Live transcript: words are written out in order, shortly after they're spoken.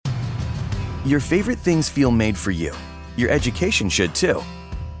Your favorite things feel made for you. Your education should too.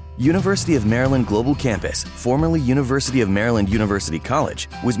 University of Maryland Global Campus, formerly University of Maryland University College,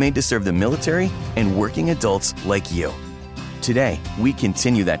 was made to serve the military and working adults like you. Today, we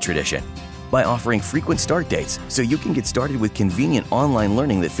continue that tradition by offering frequent start dates so you can get started with convenient online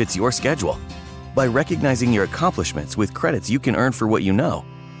learning that fits your schedule, by recognizing your accomplishments with credits you can earn for what you know,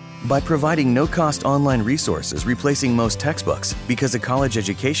 by providing no-cost online resources replacing most textbooks because a college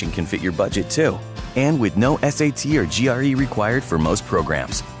education can fit your budget too, and with no SAT or GRE required for most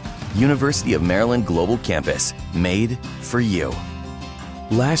programs. University of Maryland Global Campus, made for you.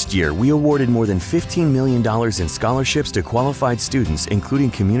 Last year, we awarded more than $15 million in scholarships to qualified students, including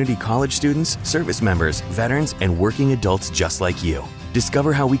community college students, service members, veterans, and working adults just like you.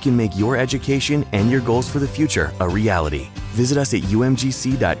 Discover how we can make your education and your goals for the future a reality. Visit us at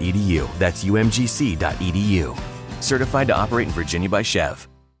umgc.edu. That's umgc.edu. Certified to operate in Virginia by Chev.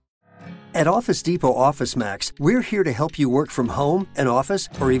 At Office Depot Office Max, we're here to help you work from home, an office,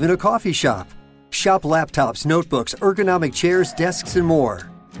 or even a coffee shop. Shop laptops, notebooks, ergonomic chairs, desks, and more.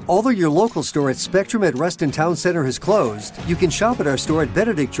 Although your local store at Spectrum at Reston Town Center has closed, you can shop at our store at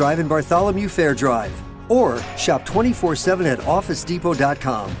Benedict Drive and Bartholomew Fair Drive. Or shop 24/7 at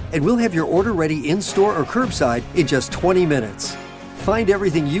OfficeDepot.com, and we'll have your order ready in-store or curbside in just 20 minutes. Find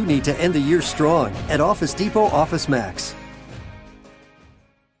everything you need to end the year strong at Office Depot Office Max.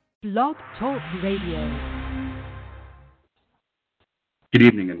 Blog Talk Radio. Good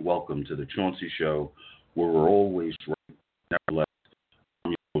evening and welcome to the Chauncey Show, where we're always right, never left.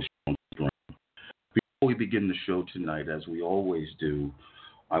 I'm your host, Chauncey Brown. Before we begin the show tonight, as we always do,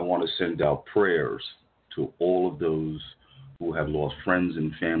 I want to send out prayers to all of those who have lost friends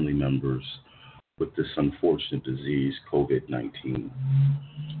and family members with this unfortunate disease, COVID-19.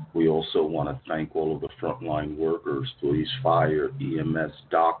 We also want to thank all of the frontline workers, police, fire, EMS,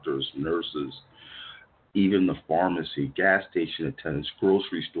 doctors, nurses, even the pharmacy, gas station attendants,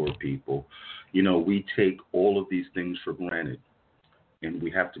 grocery store people. You know, we take all of these things for granted, and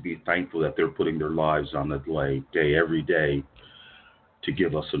we have to be thankful that they're putting their lives on the day every day to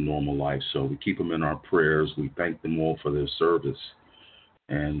give us a normal life. So we keep them in our prayers. We thank them all for their service,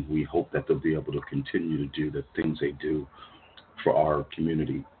 and we hope that they'll be able to continue to do the things they do for our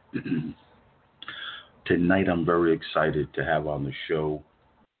community. Tonight, I'm very excited to have on the show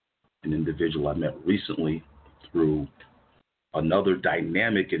an individual I met recently through another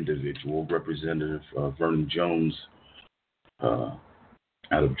dynamic individual, Representative Vernon Jones out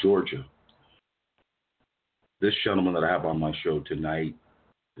of Georgia. This gentleman that I have on my show tonight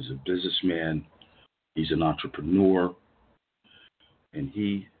is a businessman. He's an entrepreneur, and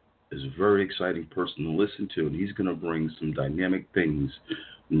he is a very exciting person to listen to, and he's going to bring some dynamic things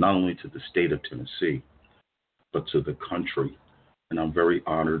not only to the state of Tennessee, but to the country. And I'm very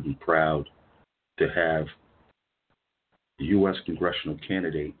honored and proud to have the U.S. congressional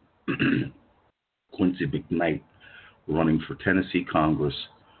candidate, Quincy McKnight, running for Tennessee Congress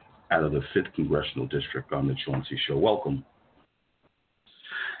out of the 5th Congressional District on the Chauncey Show. Welcome.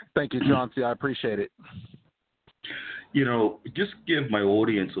 Thank you, Chauncey. I appreciate it. You know, just give my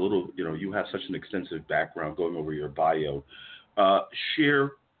audience a little, you know, you have such an extensive background going over your bio.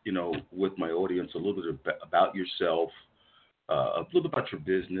 Share, you know, with my audience a little bit about yourself, a little bit about your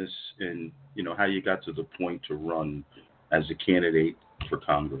business, and, you know, how you got to the point to run as a candidate for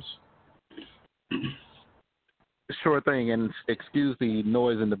Congress. Sure thing, and excuse the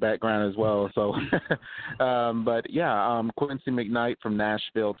noise in the background as well. So, but yeah, Quincy McKnight from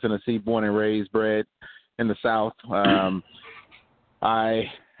Nashville, Tennessee, born and raised, bred in the South. I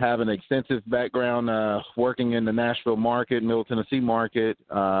have an extensive background working in the Nashville market, Middle Tennessee market,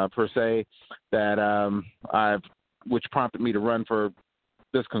 per se, that which prompted me to run for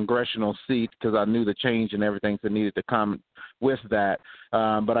this congressional seat because I knew the change and everything that needed to come with that.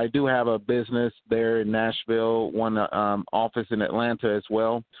 But I do have a business there in Nashville, one office in Atlanta as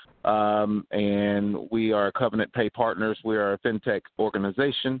well, and we are Covenant Pay Partners. We are a fintech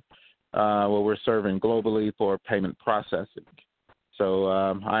organization where we're serving globally for payment processing. So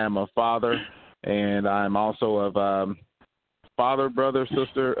I am a father, and I'm also of father, brother,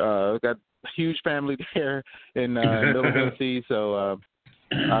 sister. Got a huge family there in Middle Tennessee, so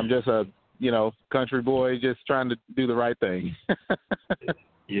I'm just a, country boy just trying to do the right thing.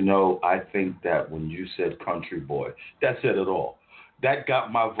 I think that when you said country boy, that said it all. That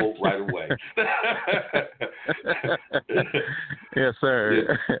got my vote right away. Yes,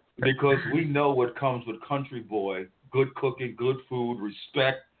 sir. Yeah, because we know what comes with country boy: good cooking, good food,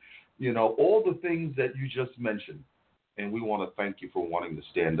 respect, all the things that you just mentioned. And we want to thank you for wanting to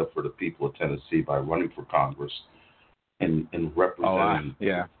stand up for the people of Tennessee by running for Congress and representing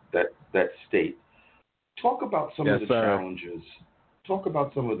that state. Talk about some of the sir. challenges. Talk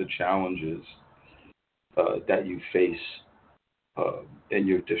about some of the challenges that you face in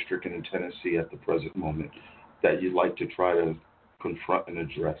your district and in Tennessee at the present moment that you'd like to try to confront and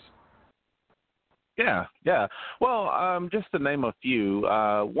address. Yeah. Well, just to name a few,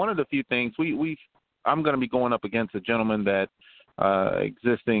 one of the few things I'm going to be going up against a gentleman that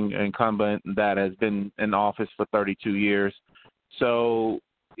existing incumbent that has been in office for 32 years. So,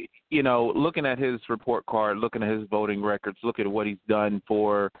 looking at his report card, looking at his voting records, looking at what he's done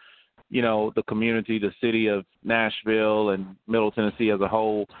for, the community, the city of Nashville and Middle Tennessee as a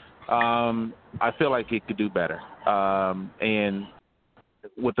whole, I feel like he could do better. And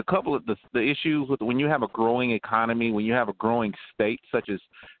with a couple of the issues with when you have a growing economy, when you have a growing state such as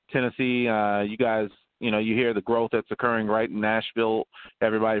Tennessee, you guys, you hear the growth that's occurring right in Nashville.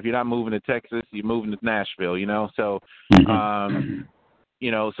 Everybody, if you're not moving to Texas, you're moving to Nashville, So,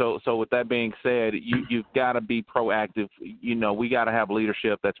 so with that being said, you've got to be proactive. We got to have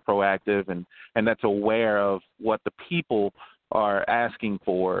leadership that's proactive and that's aware of what the people are asking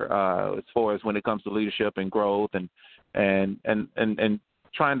for as far as when it comes to leadership and growth and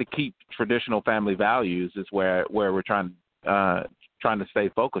trying to keep traditional family values is where we're trying to stay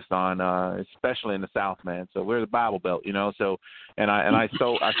focused on, especially in the South, man. So we're the Bible Belt, So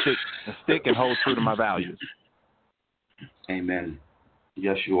I stick and hold true to my values. Amen.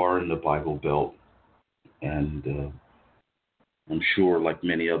 Yes, you are in the Bible Belt, and I'm sure, like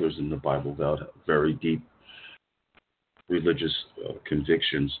many others in the Bible Belt, have very deep religious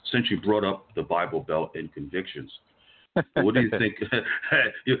convictions. Since you brought up the Bible Belt and convictions, what do you think?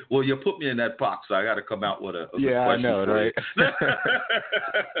 Well, you put me in that box, so I got to come out with a question. I know, right?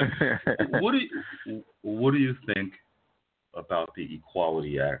 What do you think about the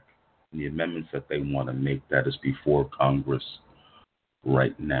Equality Act and the amendments that they want to make that is before Congress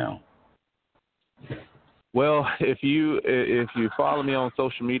right now? Well, if you follow me on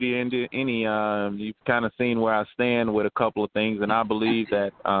social media, you've kind of seen where I stand with a couple of things, and I believe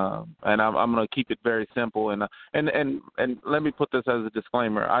that, and I'm going to keep it very simple, and let me put this as a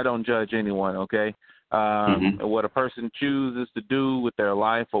disclaimer: I don't judge anyone, okay? What a person chooses to do with their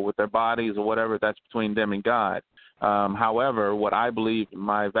life or with their bodies or whatever, that's between them and God. However, what I believe,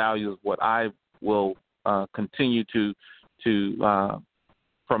 my values, what I will continue to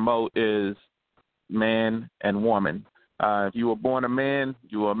promote is man and woman. If you were born a man,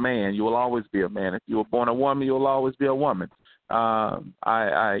 you are a man. You will always be a man. If you were born a woman, you will always be a woman. Do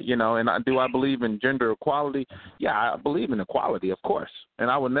I believe in gender equality? Yeah, I believe in equality, of course.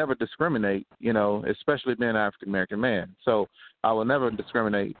 And I will never discriminate, especially being an African-American man. So I will never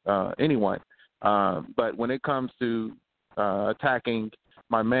discriminate anyone. But when it comes to attacking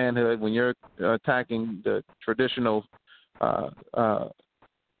my manhood, when you're attacking the traditional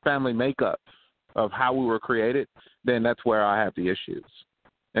family makeup of how we were created, then that's where I have the issues.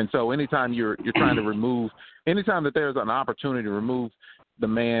 And so anytime you're trying to remove, anytime that there's an opportunity to remove the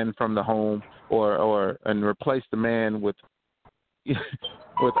man from the home and replace the man with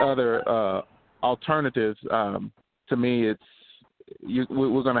other alternatives, to me,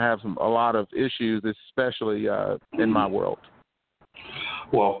 we're going to have a lot of issues, especially in my world.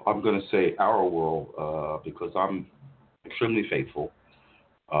 Well, I'm going to say our world because I'm extremely faithful.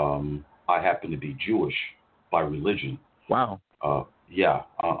 I happen to be Jewish by religion. Wow. I'm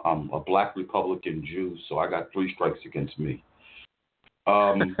a black Republican Jew, so I got 3 strikes against me.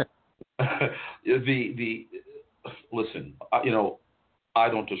 Listen, I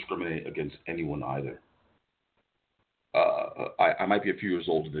don't discriminate against anyone either. I might be a few years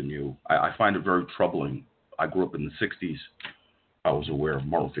older than you. I find it very troubling. I grew up in the 60s. I was aware of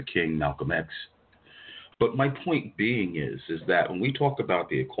Martin Luther King, Malcolm X. But my point being is that when we talk about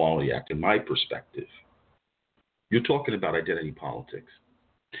the Equality Act, in my perspective, you're talking about identity politics.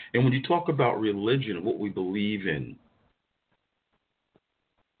 And when you talk about religion and what we believe in,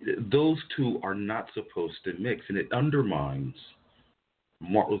 those two are not supposed to mix, and it undermines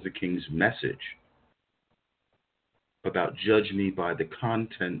Martin Luther King's message about judge me by the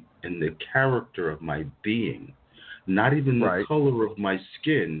content and the character of my being, not even the color of my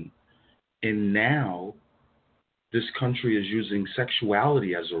skin. And now this country is using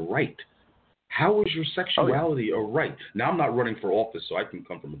sexuality as a right. How is your sexuality a right? Now, I'm not running for office, so I can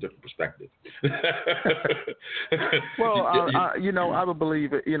come from a different perspective. Well, I would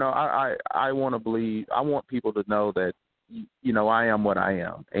believe, I want to believe, I want people to know that, I am what I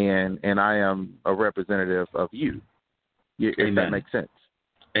am, and I am a representative of you, if that makes sense.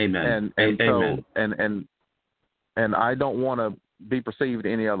 Amen. And and I don't want to be perceived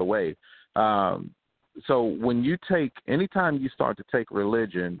any other way. So when anytime you start to take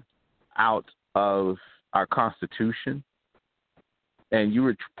religion out of our Constitution and you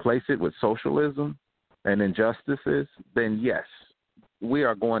replace it with socialism and injustices, then yes, we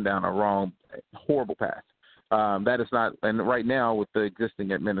are going down a wrong, horrible path. That is not, and right now with the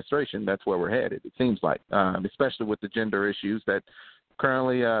existing administration, that's where we're headed. It seems like, especially with the gender issues that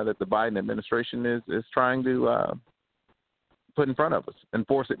currently that the Biden administration is trying to put in front of us and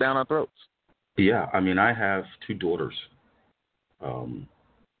force it down our throats. Yeah, I mean, I have 2 daughters. I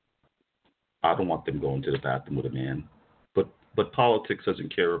don't want them going to the bathroom with a man, but politics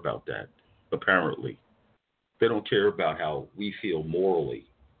doesn't care about that. Apparently, they don't care about how we feel morally.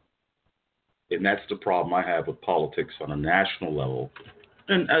 And that's the problem I have with politics on a national level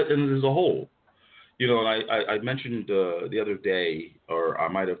and as a whole. You know, and I mentioned the other day, or I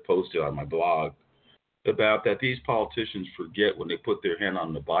might have posted on my blog, about that these politicians forget when they put their hand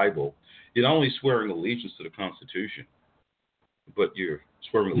on the Bible, you're not only swearing allegiance to the Constitution, but you're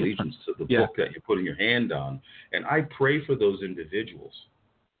swearing allegiance to the book that you're putting your hand on. And I pray for those individuals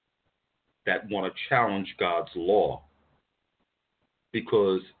that want to challenge God's law,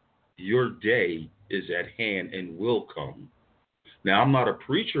 because your day is at hand and will come. Now, I'm not a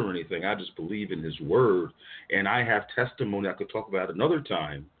preacher or anything. I just believe in his word. And I have testimony I could talk about another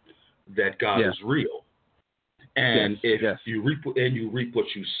time that God is real. And you reap what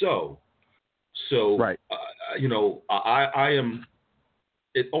you sow. So, you know, I am,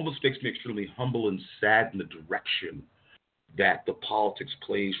 it almost makes me extremely humble and sad in the direction that the politics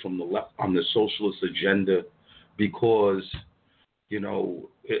plays from the left on the socialist agenda, because, you know,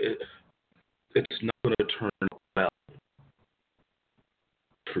 it's not going to turn well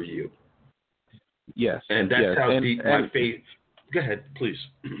for you. Yes. And that's how deep my faith. Go ahead, please.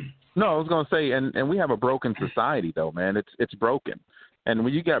 No, I was going to say, and we have a broken society, though, man. It's broken. And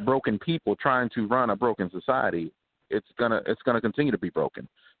when you got broken people trying to run a broken society, it's gonna continue to be broken.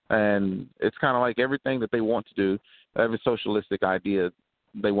 And it's kind of like everything that they want to do, every socialistic idea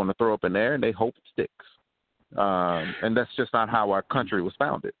they want to throw up in there, and they hope it sticks. And that's just not how our country was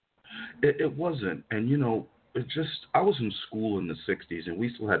founded. It wasn't. And, you know, I was in school in the 60s, and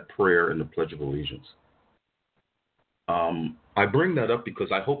we still had prayer in the Pledge of Allegiance. I bring that up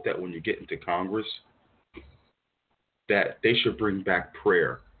because I hope that when you get into Congress, that they should bring back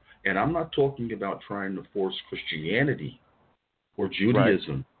prayer. And I'm not talking about trying to force Christianity or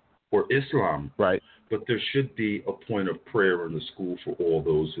Judaism or Islam, but there should be a point of prayer in the school for all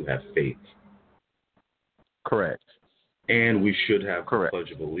those who have faith. Correct. And we should have the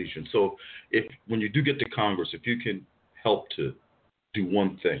Pledge of Allegiance. So when you do get to Congress, if you can help to do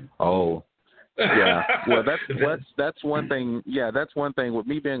one thing. Oh, yeah. Well, that's one thing. Yeah, that's one thing. With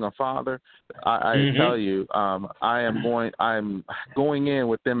me being a father, I tell you, I'm going in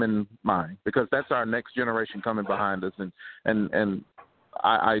with them in mind, because that's our next generation coming behind us, and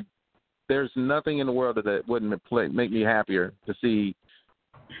I there's nothing in the world that wouldn't make me happier to see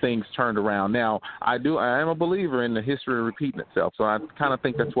things turned around. Now, I am a believer in the history repeating itself, so I kind of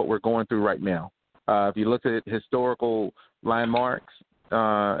think that's what we're going through right now. If you look at historical landmarks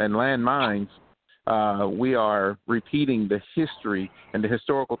and landmines, we are repeating the history and the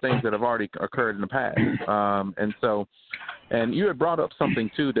historical things that have already occurred in the past. And you had brought up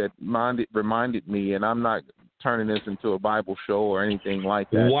something too that reminded me, and I'm not turning this into a Bible show or anything like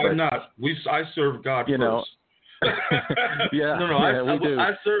that. Why not? I serve God first. Know, we do.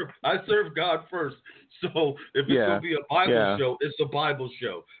 I serve God first. So if it's going to be a Bible show, it's a Bible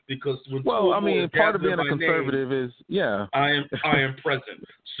show, because when part of being a conservative is I am present.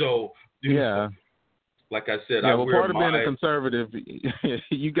 So like I said, part of being a conservative,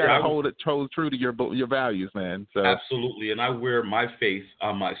 you got to hold true to your values, man. So. Absolutely, and I wear my faith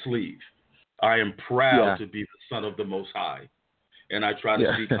on my sleeve. I am proud to be the son of the Most High, and I try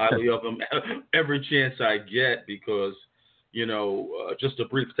to speak highly of him every chance I get, because, you know, just a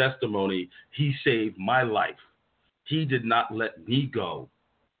brief testimony, he saved my life. He did not let me go.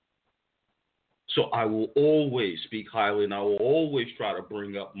 So I will always speak highly, and I will always try to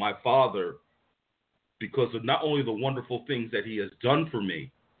bring up my father, because of not only the wonderful things that he has done for me,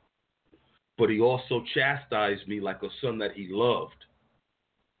 but he also chastised me like a son that he loved.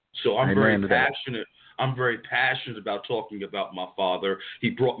 So I'm very passionate. I'm very passionate about talking about my father. He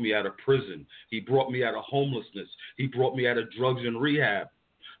brought me out of prison. He brought me out of homelessness. He brought me out of drugs and rehab.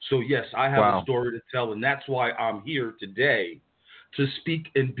 So, yes, I have a story to tell, and that's why I'm here today, to speak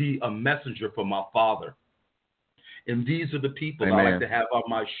and be a messenger for my father. And these are the people I like to have on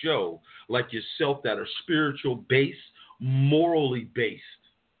my show, like yourself, that are spiritual based, morally based.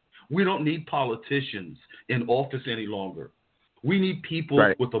 We don't need politicians in office any longer. We need people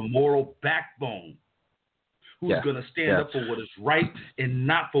with a moral backbone who's going to stand up for what is right and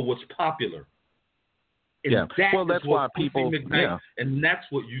not for what's popular. And that's why people, McKnight, and that's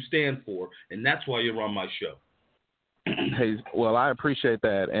what you stand for, and that's why you're on my show. Hey, well, I appreciate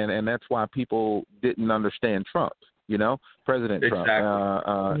that, and that's why people didn't understand Trump, President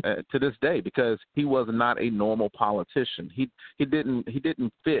Trump, to this day, because he was not a normal politician. He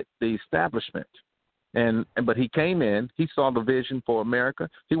didn't fit the establishment, but he came in. He saw the vision for America.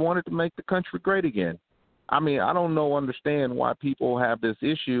 He wanted to make the country great again. I mean, I don't understand why people have this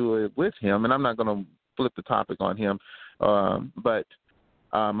issue with him, and I'm not going to flip the topic on him, but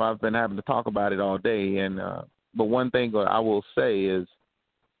I've been having to talk about it all day. But one thing I will say is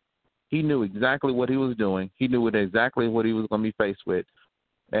he knew exactly what he was doing. He knew exactly what he was going to be faced with,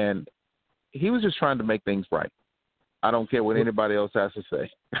 and he was just trying to make things right. I don't care what anybody else has to say.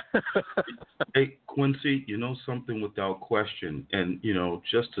 Hey, Quincy, something without question, and,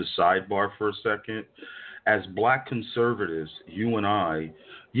 just to sidebar for a second, as black conservatives, you and I,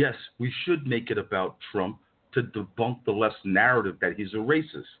 yes, we should make it about Trump to debunk the left's narrative that he's a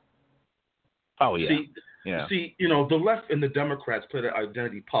racist. Oh, yeah. See, the left and the Democrats play the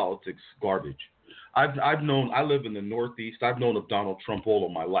identity politics garbage. I live in the Northeast. I've known of Donald Trump all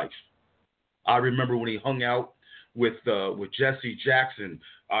of my life. I remember when he hung out with Jesse Jackson.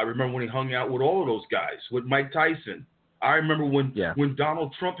 I remember when he hung out with all of those guys, with Mike Tyson. I remember when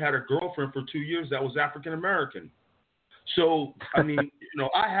Donald Trump had a girlfriend for 2 years that was African American. So, I mean,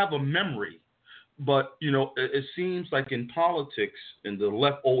 I have a memory, but, it seems like in politics, and the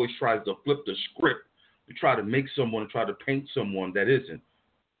left always tries to flip the script to try to make someone, try to paint someone that isn't.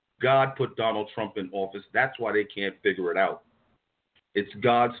 God put Donald Trump in office. That's why they can't figure it out. It's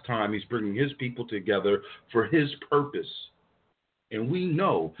God's time. He's bringing his people together for his purpose. And we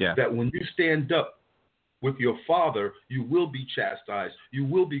know that when you stand up with your father, you will be chastised. You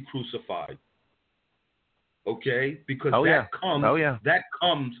will be crucified. Okay? Because that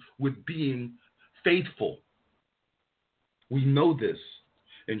comes with being faithful. We know this.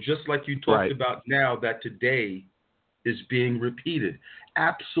 And just like you talked about now, that today is being repeated.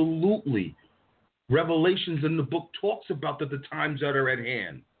 Absolutely. Revelations in the book talks about that the times that are at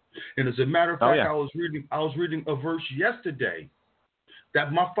hand. And as a matter of fact, I was reading a verse yesterday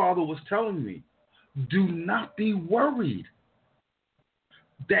that my father was telling me. Do not be worried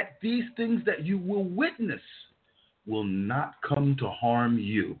that these things that you will witness will not come to harm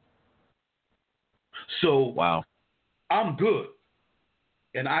you. So I'm good.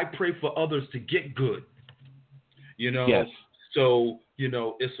 And I pray for others to get good. So,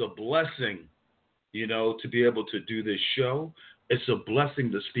 it's a blessing, to be able to do this show. It's a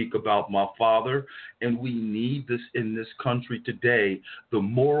blessing to speak about my father, and we need this in this country today. The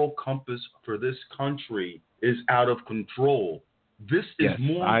moral compass for this country is out of control. This is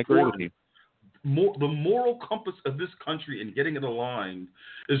more important. I agree with you. The moral compass of this country and getting it aligned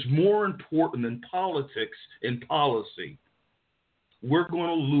is more important than politics and policy. We're going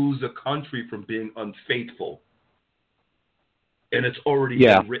to lose a country from being unfaithful, and it's already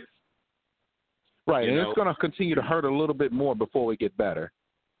been written. Right, and it's going to continue to hurt a little bit more before we get better.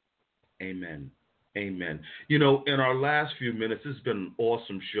 Amen. In our last few minutes, this has been an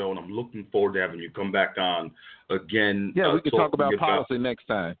awesome show, and I'm looking forward to having you come back on again. Yeah, we can talk about policy next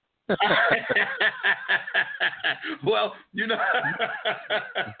time. Well,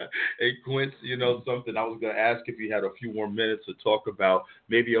 hey, Quincy, something I was going to ask if you had a few more minutes to talk about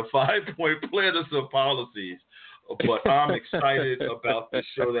maybe a 5-point plan of some policies. But I'm excited about the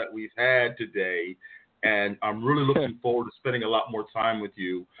show that we've had today, and I'm really looking forward to spending a lot more time with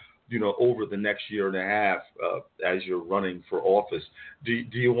you, over the next year and a half as you're running for office. Do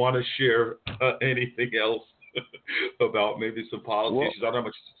you want to share anything else about maybe some policy issues?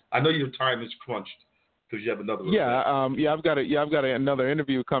 I know your time is crunched because you have another. I've got another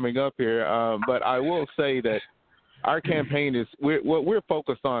interview coming up here, but I will say that our campaign is what we're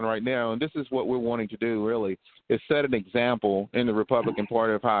focused on right now, and this is what we're wanting to do really, is set an example in the Republican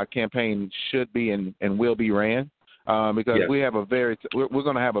Party of how a campaign should be and will be ran, because we have we're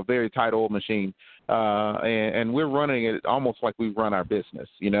going to have a very tight old machine, and we're running it almost like we run our business,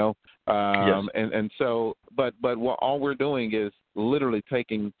 and so but what all we're doing is literally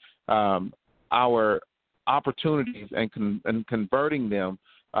taking our opportunities and converting them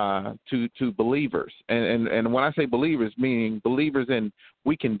to believers, and when I say believers, meaning believers in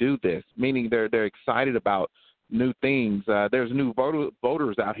we can do this, meaning they're excited about new things. There's new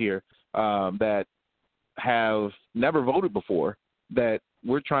voters out here that have never voted before that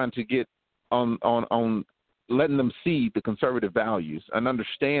we're trying to get on letting them see the conservative values and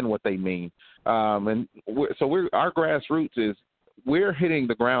understand what they mean. And our grassroots is we're hitting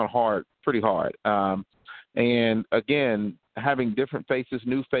the ground pretty hard. And again, having different faces,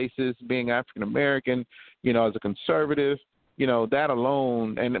 new faces, being African American, as a conservative, that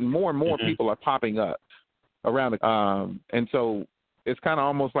alone, and more and more people are popping up around and so it's kind of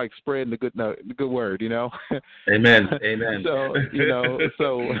almost like spreading the good word, Amen. Amen. So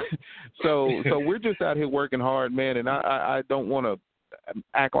we're just out here working hard, man, and I don't want to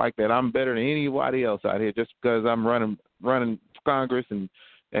act like that I'm better than anybody else out here just because I'm running Congress and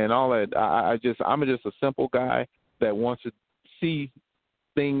all that. I'm just a simple guy that wants to see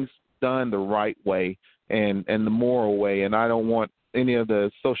things done the right way and the moral way, and I don't want any of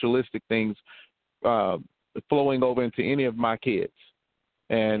the socialistic things flowing over into any of my kids,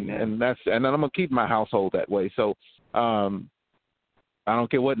 and I'm gonna keep my household that way. So I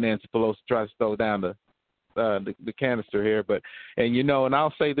don't care what Nancy Pelosi tries to throw down the canister here, and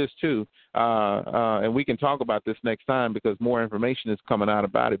I'll say this too, and we can talk about this next time because more information is coming out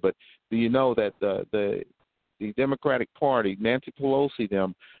about it. But do you know that the Democratic Party, Nancy Pelosi,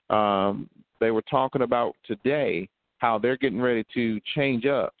 they were talking about today how they're getting ready to change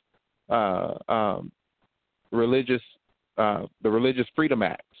up the Religious Freedom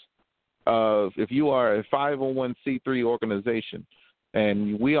Acts of if you are a 501c3 organization,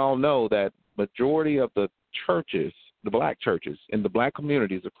 and we all know that majority of the churches, the black churches in the black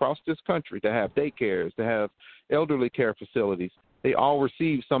communities across this country that have daycares, that have elderly care facilities, they all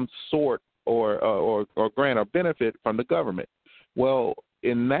receive some sort or grant or benefit from the government. Well,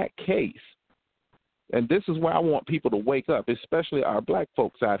 in that case, and this is where I want people to wake up, especially our black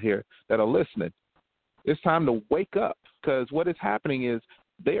folks out here that are listening. It's time to wake up, because what is happening is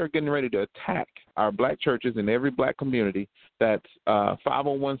they are getting ready to attack our black churches in every black community that's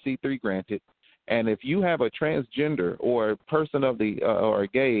 501c3 granted. And if you have a transgender or a person of the or a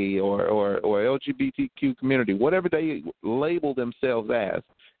gay or LGBTQ community, whatever they label themselves as,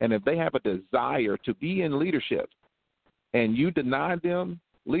 and if they have a desire to be in leadership and you deny them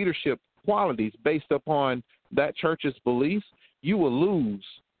leadership qualities based upon that church's beliefs, you will lose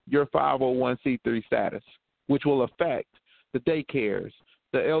your 501c3 status, which will affect the daycares,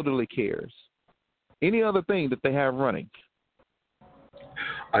 the elderly cares, any other thing that they have running.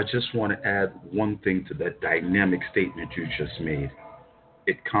 I just want to add one thing to that dynamic statement you just made.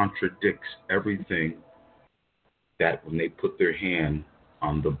 It contradicts everything that when they put their hand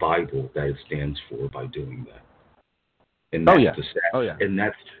on the Bible that it stands for by doing that. And that's the sad, and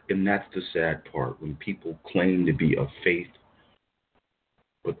that's the sad part, when people claim to be of faith,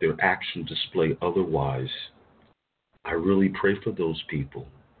 but their actions display otherwise. I really pray for those people,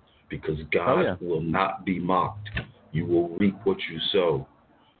 because God will not be mocked. You will reap what you sow.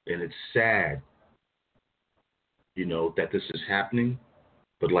 And it's sad, that this is happening.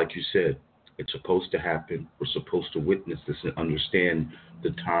 But like you said, it's supposed to happen. We're supposed to witness this and understand the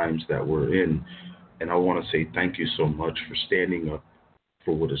times that we're in. And I want to say thank you so much for standing up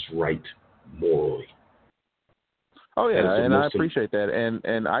for what is right morally. Oh, yeah, and I appreciate that.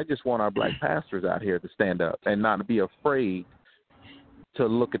 And I just want our black pastors out here to stand up and not be afraid to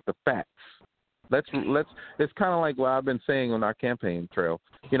look at the facts. Let's. It's kind of like what I've been saying on our campaign trail.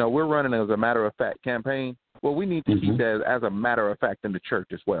 We're running as a matter-of-fact campaign. Well, we need to keep that as a matter of fact in the church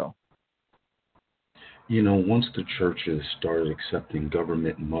as well. Once the churches started accepting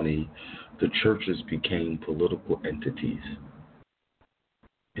government money, the churches became political entities,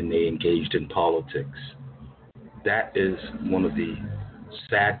 and they engaged in politics. That is one of the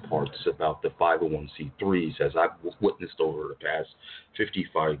sad parts about the 501c3s, as I've witnessed over the past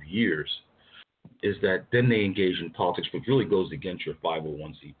 55 years, is that then they engage in politics, which really goes against your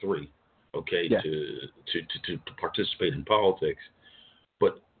 501c3, to participate in politics.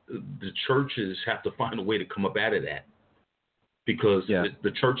 But the churches have to find a way to come up out of that, because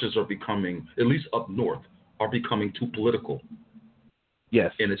the churches are becoming, at least up north, are becoming too political.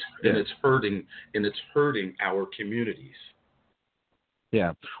 Yes, and it's hurting our communities.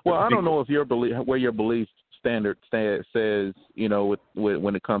 Yeah. Well, I don't know if where your belief standard says,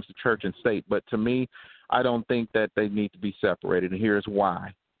 when it comes to church and state, but to me, I don't think that they need to be separated, and here's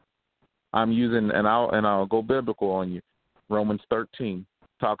why. I'm using, and I'll go biblical on you, Romans 13,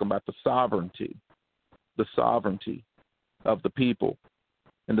 talking about the sovereignty of the people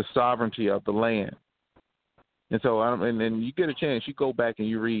and the sovereignty of the land. And so, and you get a chance, you go back and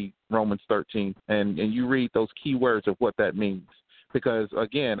you read Romans 13, and you read those key words of what that means. Because,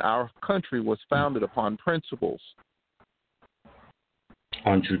 again, our country was founded upon principles.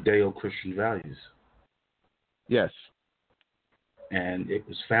 On Judeo-Christian values. Yes. And it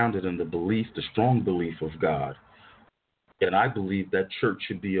was founded on the strong belief of God. And I believe that church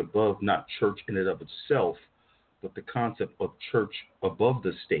should be above, not church in and of itself, but the concept of church above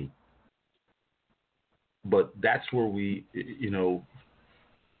the state. But that's where we,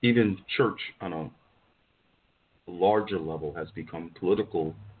 even church on a larger level has become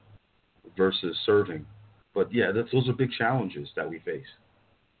political versus serving. But yeah, those are big challenges that we face.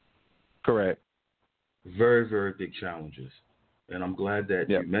 Correct. Very, very big challenges. And I'm glad that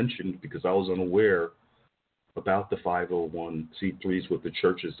Yep. you mentioned, because I was unaware about the 501c3s with the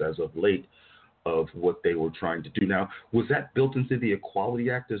churches as of late, of what they were trying to do. Now, was that built into the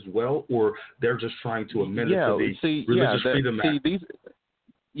Equality Act as well, or they're just trying to amend it to the Religious Freedom Act?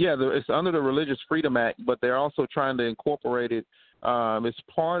 It's under the Religious Freedom Act, but they're also trying to incorporate it. It's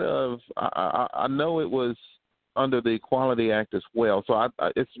part of, I know it was under the Equality Act as well. So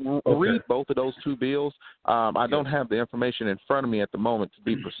read both of those two bills. I don't have the information in front of me at the moment to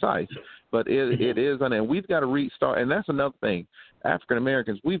be precise, but it is, and we've got to restart. And that's another thing. African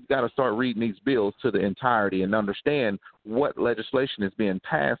Americans, we've got to start reading these bills to the entirety and understand what legislation is being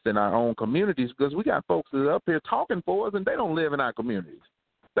passed in our own communities, because we got folks that are up here talking for us and they don't live in our communities.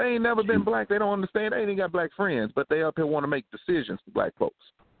 They ain't never been black. They don't understand. They ain't got black friends, but they up here want to make decisions for black folks.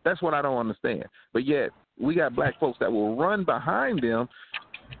 That's what I don't understand. But yet we got black folks that will run behind them,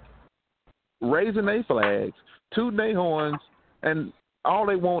 raising their flags, tooting their horns, and all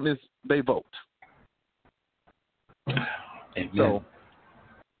they want is they vote. Amen. So,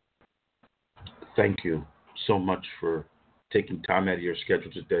 thank you so much for taking time out of your schedule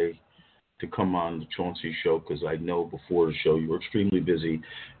today to come on the Chauncey Show, because I know before the show you were extremely busy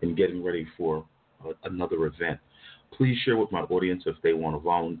in getting ready for another event. Please share with my audience if they want to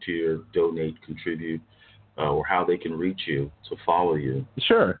volunteer, donate, contribute, or how they can reach you to follow you.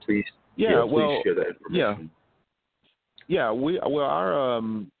 Sure. Please, please share that information.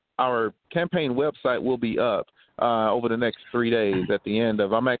 Our campaign website will be up over the next 3 days. At the end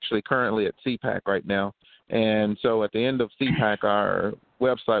of, I'm actually currently at CPAC right now, and so at the end of CPAC, our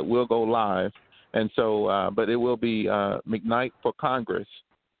website will go live, and so but it will be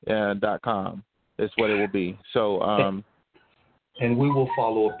McKnightforcongress.com. is what it will be. So, and we will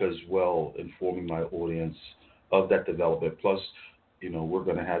follow up as well, informing my audience of that development. Plus, we're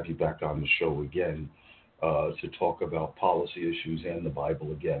going to have you back on the show again to talk about policy issues and the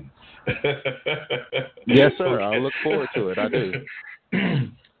Bible again. Yes, sir. Okay. I look forward to it. I do.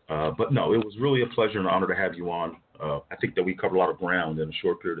 But no, it was really a pleasure and honor to have you on. I think that we covered a lot of ground in a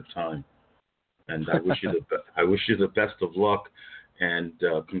short period of time, and I wish you the best of luck. And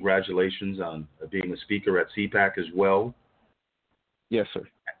congratulations on being a speaker at CPAC as well. Yes, sir.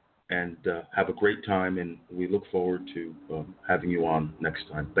 And have a great time, and we look forward to having you on next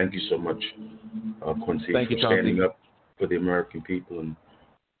time. Thank you so much, Quincy, for standing up for the American people and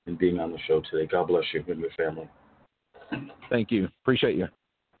being on the show today. God bless you and your family. Thank you. Appreciate you.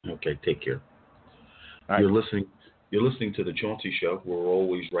 Okay, take care. All right. You're listening to The Chauncey Show. We're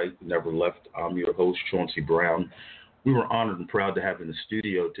always right, never left. I'm your host, Chauncey Brown. We were honored and proud to have in the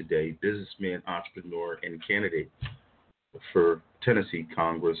studio today businessman, entrepreneur, and candidate for Tennessee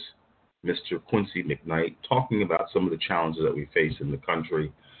Congress, Mr. Quincy McKnight, talking about some of the challenges that we face in the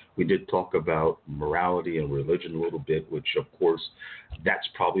country. We did talk about morality and religion a little bit, which, of course, that's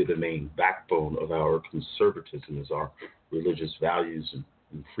probably the main backbone of our conservatism, is our religious values and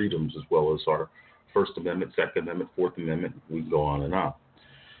freedoms, as well as our First Amendment, Second Amendment, Fourth Amendment. We go on and on.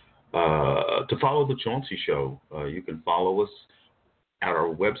 To follow The Chauncey Show, you can follow us at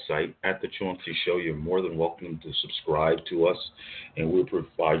our website, at The Chauncey Show. You're more than welcome to subscribe to us, and we'll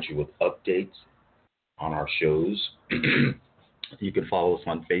provide you with updates on our shows. You can follow us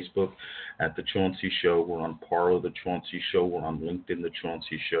on Facebook at The Chauncey Show. We're on Parler, The Chauncey Show. We're on LinkedIn, The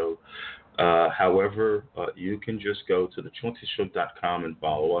Chauncey Show. However, you can just go to thechauncey.com and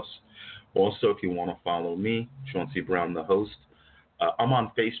follow us. Also, if you want to follow me, Chauncey Brown, the host, I'm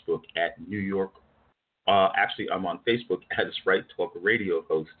on Facebook at New York. I'm on Facebook as Right Talk Radio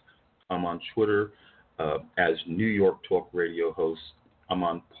host. I'm on Twitter as New York Talk Radio host. I'm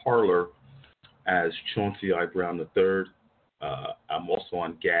on Parler as Chauncey I. Brown III. I'm also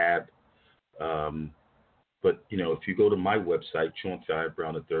on Gab. But, if you go to my website,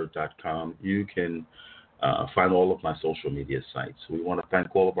 chaunceyibrown3rd.com, you can find all of my social media sites. We want to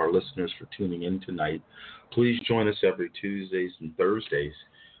thank all of our listeners for tuning in tonight. Please join us every Tuesdays and Thursdays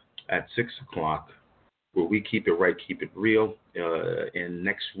at 6 o'clock, where we keep it right, keep it real. And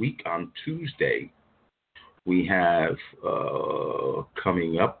next week on Tuesday, we have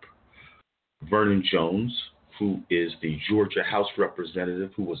coming up Vernon Jones, who is the Georgia House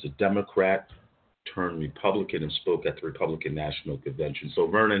Representative, who was a Democrat turned Republican and spoke at the Republican National Convention. So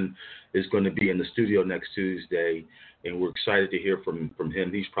Vernon is going to be in the studio next Tuesday, and we're excited to hear from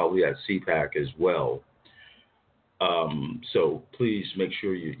him. He's probably at CPAC as well. So please make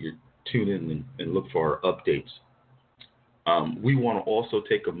sure you tune in and look for our updates. We want to also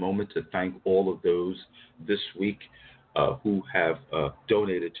take a moment to thank all of those this week who have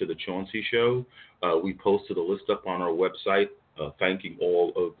donated to the Chauncey Show. We posted a list up on our website thanking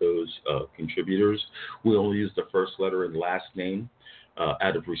all of those contributors. We only use the first letter and last name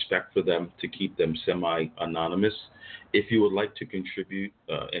out of respect for them to keep them semi-anonymous. If you would like to contribute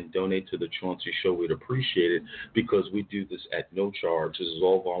and donate to the Chauncey Show, we'd appreciate it because we do this at no charge. This is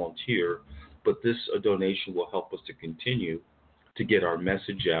all volunteer, but this donation will help us to continue to get our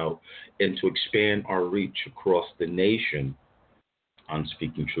message out and to expand our reach across the nation on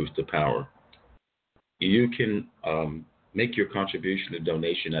Speaking Truth to Power. You can make your contribution and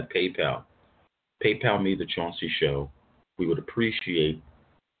donation at PayPal. PayPal me, The Chauncey Show. We would appreciate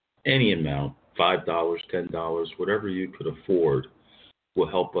any amount, $5, $10, whatever you could afford, will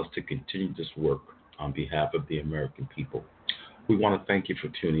help us to continue this work on behalf of the American people. We want to thank you for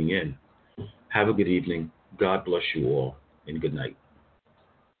tuning in. Have a good evening. God bless you all, and good night.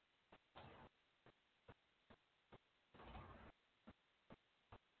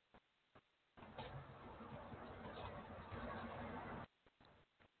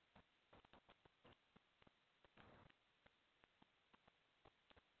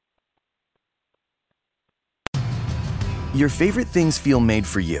 Your favorite things feel made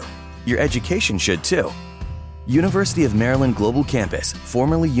for you. Your education should too. University of Maryland Global Campus,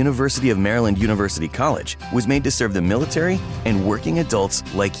 formerly University of Maryland University College, was made to serve the military and working adults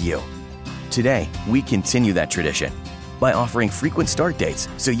like you. Today, we continue that tradition by offering frequent start dates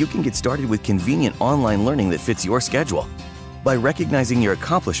so you can get started with convenient online learning that fits your schedule, by recognizing your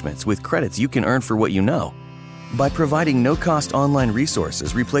accomplishments with credits you can earn for what you know, by providing no-cost online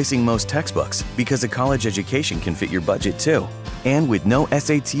resources replacing most textbooks because a college education can fit your budget too, and with no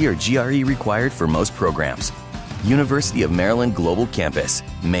SAT or GRE required for most programs. University of Maryland Global Campus,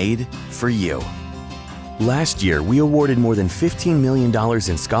 made for you. Last year, we awarded more than $15 million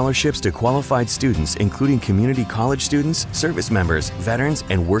in scholarships to qualified students, including community college students, service members, veterans,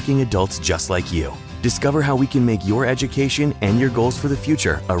 and working adults just like you. Discover how we can make your education and your goals for the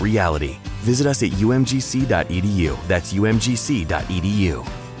future a reality. Visit us at umgc.edu. That's umgc.edu.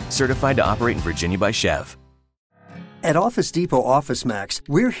 Certified to operate in Virginia by Chev. At Office Depot Office Max,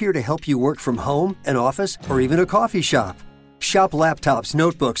 we're here to help you work from home, an office, or even a coffee shop. Shop laptops,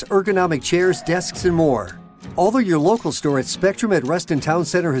 notebooks, ergonomic chairs, desks, and more. Although your local store at Spectrum at Reston Town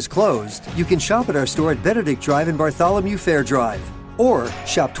Center has closed, you can shop at our store at Benedict Drive and Bartholomew Fair Drive. Or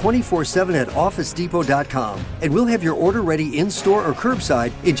shop 24/7 at OfficeDepot.com, and we'll have your order ready in-store or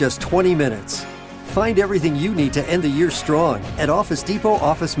curbside in just 20 minutes. Find everything you need to end the year strong at Office Depot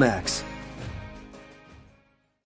Office Max.